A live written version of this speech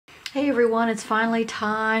Hey everyone, it's finally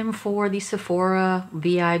time for the Sephora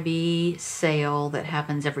VIB sale that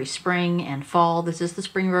happens every spring and fall. This is the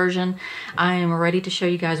spring version. I am ready to show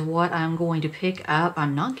you guys what I'm going to pick up.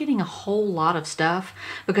 I'm not getting a whole lot of stuff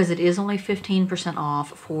because it is only 15%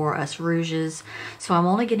 off for us rouges. So I'm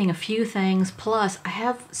only getting a few things, plus I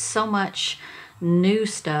have so much new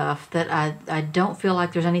stuff that I don't feel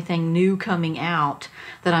like there's anything new coming out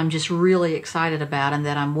that I'm just really excited about and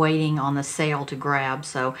that I'm waiting on the sale to grab.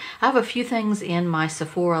 So I have a few things in my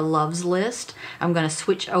Sephora loves list. I'm going to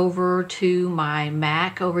switch over to my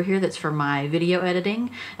Mac over here that's for my video editing,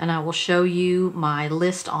 and I will show you my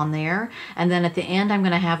list on there. And then at the end I'm going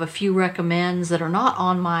to have a few recommends that are not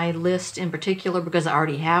on my list in particular because I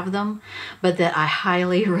already have them, but that I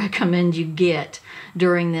highly recommend you get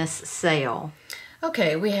during this sale.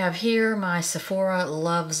 Okay, we have here my Sephora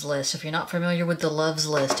Loves List. If you're not familiar with the Loves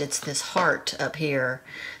List, it's this heart up here.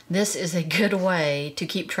 This is a good way to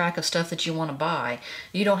keep track of stuff that you want to buy.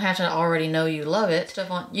 You don't have to already know you love it.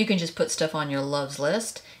 You can just put stuff on your Loves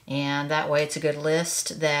List, and that way it's a good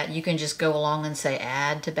list that you can just go along and say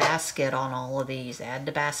add to basket on all of these, add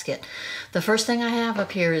to basket. The first thing I have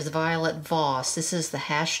up here is Violet Voss. This is the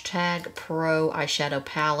Hashtag Pro eyeshadow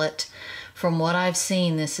palette. From what I've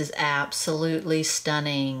seen, this is absolutely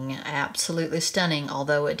stunning,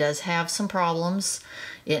 although it does have some problems.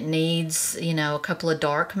 It needs, you know, a couple of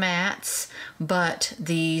dark mattes, but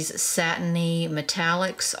these satiny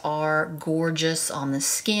metallics are gorgeous on the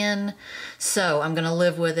skin. So I'm going to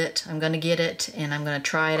live with it. I'm going to get it, and I'm going to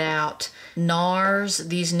try it out. NARS,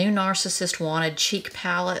 these new Narcissist Wanted cheek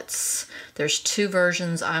palettes. There's two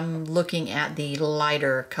versions. I'm looking at the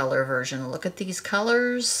lighter color version. Look at these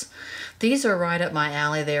colors. These are right up my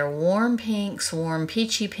alley. They are warm pinks, warm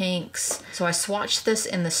peachy pinks. So I swatched this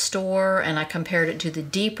in the store and I compared it to the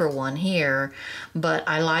deeper one here, but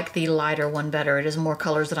I like the lighter one better. It is more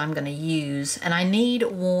colors that I'm going to use. And I need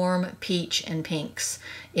warm peach and pinks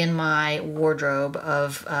in my wardrobe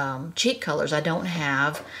of cheek colors. I don't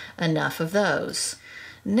have enough of those.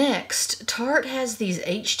 Next, Tarte has these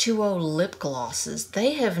H2O lip glosses.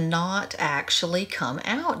 They have not actually come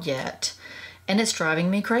out yet, and it's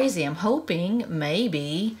driving me crazy. I'm hoping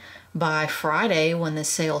maybe by Friday when the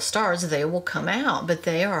sale starts they will come out, but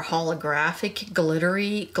they are holographic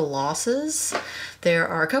glittery glosses. There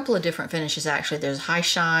are a couple of different finishes actually. There's high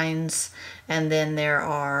shines, and then there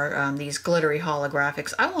are these glittery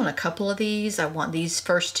holographics. I want a couple of these. I want these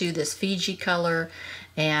first two, this Fiji color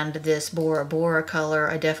and this Bora Bora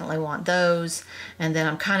color. I definitely want those. And then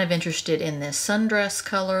I'm kind of interested in this sundress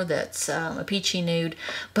color that's a peachy nude,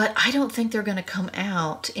 but I don't think they're going to come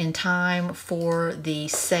out in time for the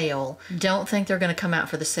sale. Don't think they're going to come out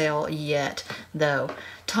for the sale yet, though.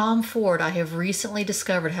 Tom Ford, I have recently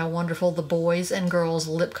discovered how wonderful the boys and girls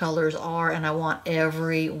lip colors are, and I want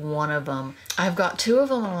every one of them. I've got two of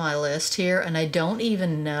them on my list here, and I don't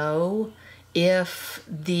even know if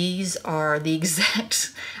these are the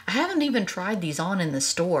exact. I haven't even tried these on in the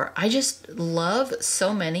store. I just love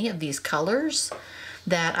so many of these colors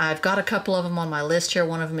that I've got a couple of them on my list here.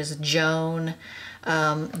 One of them is Joan.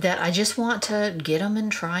 That I just want to get them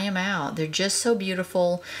and try them out. They're just so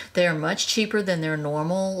beautiful. They're much cheaper than their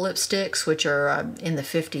normal lipsticks, which are in the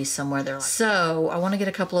 50s somewhere. So I want to get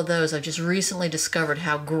a couple of those. I've just recently discovered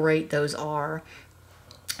how great those are.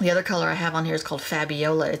 The other color I have on here is called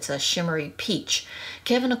Fabiola. It's a shimmery peach.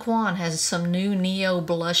 Kevin Aquan has some new Neo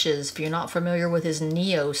blushes. If you're not familiar with his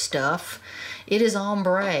Neo stuff, it is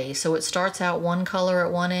ombre. So it starts out one color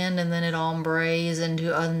at one end and then it ombres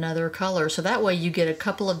into another color. So that way you get a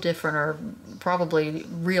couple of different, or probably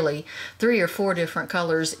really 3 or 4 different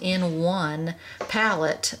colors in one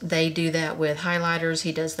palette. They do that with highlighters.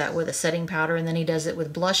 He does that with a setting powder, and then he does it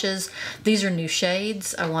with blushes. These are new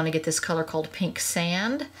shades. I want to get this color called Pink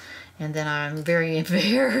Sand. And then I'm very,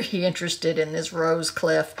 very interested in this Rose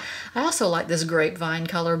Cliff. I also like this grapevine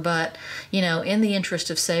color, but, you know, in the interest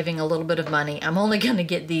of saving a little bit of money, I'm only going to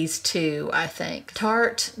get these two, I think.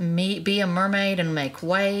 Tarte, Be a Mermaid and Make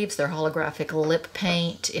Waves. They're holographic lip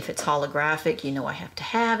paint. If it's holographic, you know I have to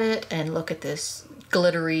have it. And look at this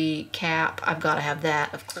glittery cap. I've got to have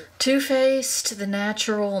that, of course. Too Faced, the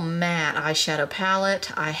Natural Matte Eyeshadow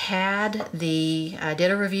Palette. I did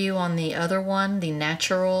a review on the other one, the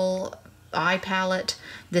Natural eye palette.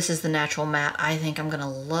 This is the natural matte. I think I'm gonna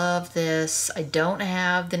love this. I don't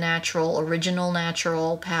have the original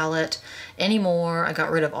natural palette anymore. I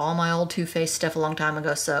got rid of all my old Too Faced stuff a long time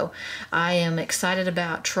ago, so I am excited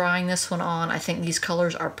about trying this one on. I think these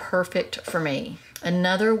colors are perfect for me.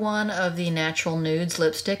 Another one of the Natural Nudes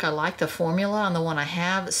lipstick. I like the formula on the one I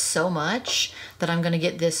have so much that I'm gonna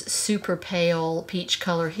get this super pale peach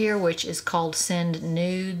color here, which is called Send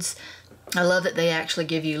Nudes. I love that they actually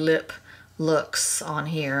give you lip looks on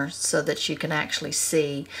here so that you can actually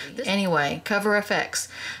see. Anyway, Cover FX.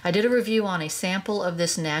 I did a review on a sample of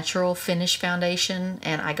this natural finish foundation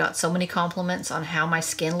and I got so many compliments on how my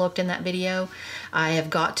skin looked in that video. I have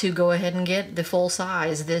got to go ahead and get the full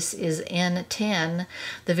size. This is N10.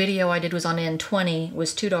 The video I did was on N20. It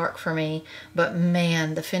was too dark for me, but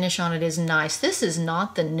man, the finish on it is nice. This is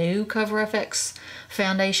not the new Cover FX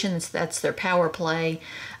foundation. That's their Power Play.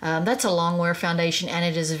 That's a long wear foundation and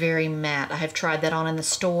it is very matte. I have tried that on in the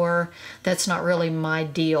store. That's not really my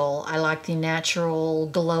deal. I like the natural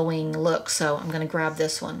glowing look, so I'm gonna grab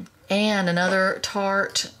this one. And another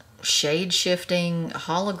Tarte shade shifting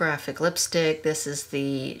holographic lipstick. This is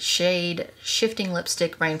the shade shifting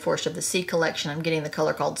lipstick Rainforest of the Sea collection. I'm getting the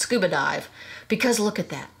color called Scuba Dive because look at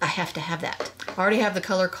that. I have to have that. I already have the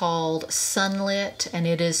color called Sunlit and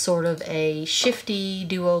it is sort of a shifty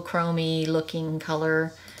duochrome looking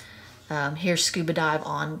color. Here's Scuba Dive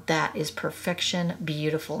on. That is perfection,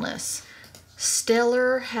 beautifulness.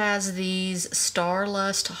 Stellar has these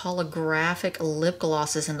Starlust holographic lip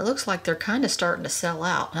glosses and it looks like they're kind of starting to sell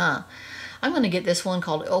out, huh? I'm gonna get this one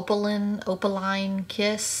called Opaline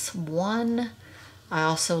Kiss 1. I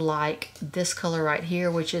also like this color right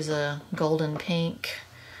here, which is a golden pink.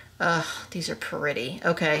 These are pretty.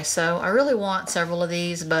 Okay, so I really want several of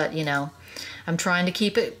these, but you know, I'm trying to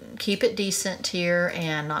keep it decent here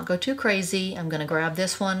and not go too crazy. I'm gonna grab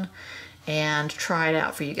this one and try it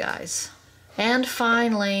out for you guys. And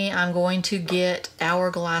finally, I'm going to get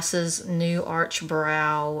Hourglass's new Arch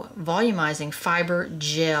Brow Volumizing Fiber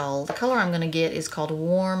Gel. The color I'm going to get is called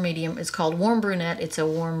Warm Medium. It's called Warm Brunette. It's a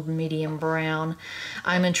warm medium brown.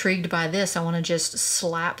 I'm intrigued by this. I want to just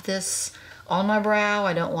slap this on my brow.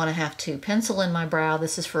 I don't want to have to pencil in my brow.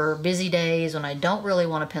 This is for busy days when I don't really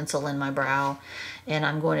want to pencil in my brow. And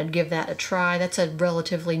I'm going to give that a try. That's a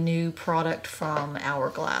relatively new product from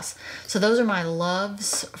Hourglass. So those are my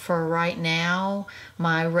loves for right now.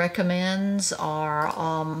 My recommends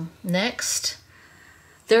are next.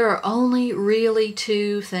 There are only really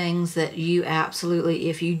two things that you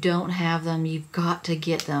absolutely, if you don't have them, you've got to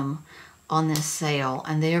get them on this sale,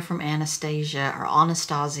 and they're from Anastasia or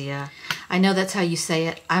Anastasia. I know that's how you say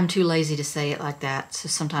it. I'm too lazy to say it like that, so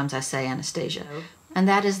sometimes I say Anastasia. And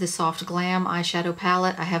that is the Soft Glam eyeshadow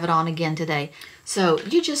palette. I have it on again today. So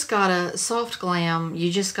you just gotta, Soft Glam,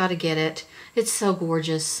 you just gotta get it. It's so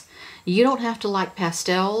gorgeous. You don't have to like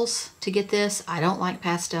pastels to get this. I don't like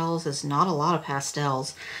pastels. There's not a lot of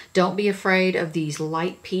pastels. Don't be afraid of these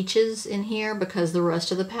light peaches in here because the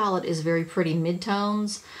rest of the palette is very pretty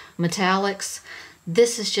midtones, metallics.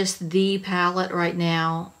 This is just the palette right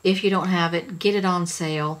now. If you don't have it, get it on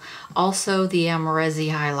sale. Also the Amorezi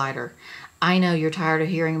highlighter. I know you're tired of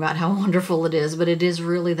hearing about how wonderful it is, but it is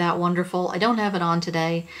really that wonderful. I don't have it on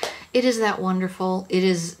today. It is that wonderful. It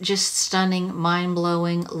is just stunning,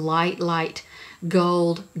 mind-blowing, light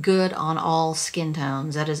gold, good on all skin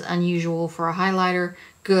tones. That is unusual for a highlighter,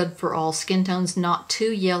 good for all skin tones, not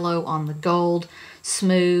too yellow on the gold,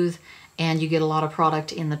 smooth, and you get a lot of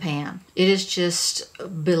product in the pan. It is just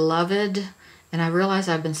beloved. And I realize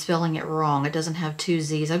I've been spelling it wrong. It doesn't have two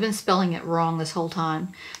Z's. I've been spelling it wrong this whole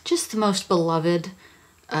time. Just the most beloved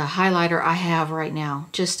highlighter I have right now.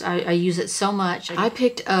 Just, I use it so much. I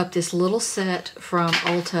picked up this little set from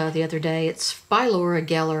Ulta the other day. It's by Laura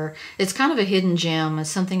Geller. It's kind of a hidden gem. It's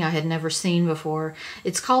something I had never seen before.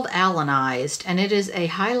 It's called Allanized, and it is a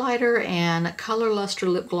highlighter and color luster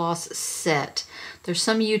lip gloss set. There's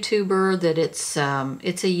some YouTuber that it's a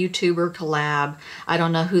YouTuber collab. I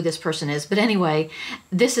don't know who this person is, but anyway,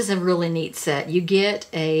 this is a really neat set. You get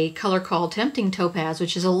a color called Tempting Topaz,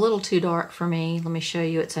 which is a little too dark for me. Let me show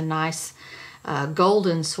you. It's a nice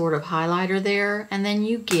golden sort of highlighter there, and then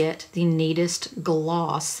you get the neatest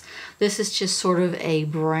gloss. This is just sort of a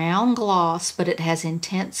brown gloss, but it has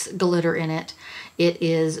intense glitter in it. It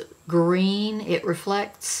is green. It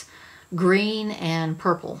reflects green and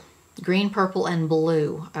purple. Green, purple, and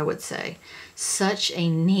blue, I would say. Such a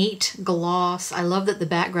neat gloss. I love that the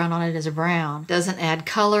background on it is a brown. Doesn't add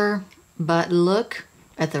color, but look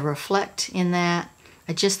at the reflect in that.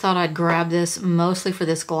 I just thought I'd grab this mostly for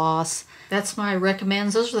this gloss. That's my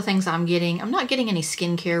recommends. Those are the things I'm getting. I'm not getting any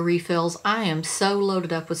skincare refills. I am so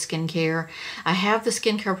loaded up with skincare. I have the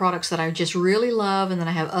skincare products that I just really love, and then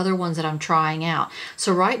I have other ones that I'm trying out.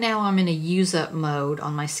 So right now I'm in a use up mode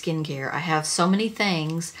on my skincare. I have so many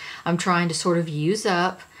things I'm trying to sort of use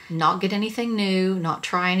up, not get anything new, not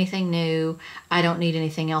try anything new. I don't need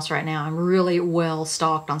anything else right now. I'm really well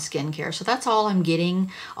stocked on skincare. So that's all I'm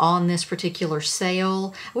getting on this particular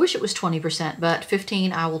sale. I wish it was 20%, but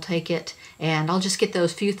 15, I will take it. And I'll just get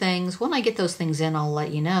those few things. When I get those things in, I'll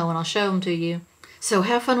let you know and I'll show them to you. So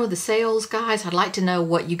have fun with the sales, guys. I'd like to know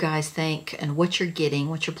what you guys think and what you're getting,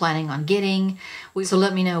 what you're planning on getting. So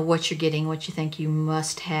let me know what you're getting, what you think you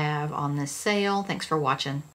must have on this sale. Thanks for watching.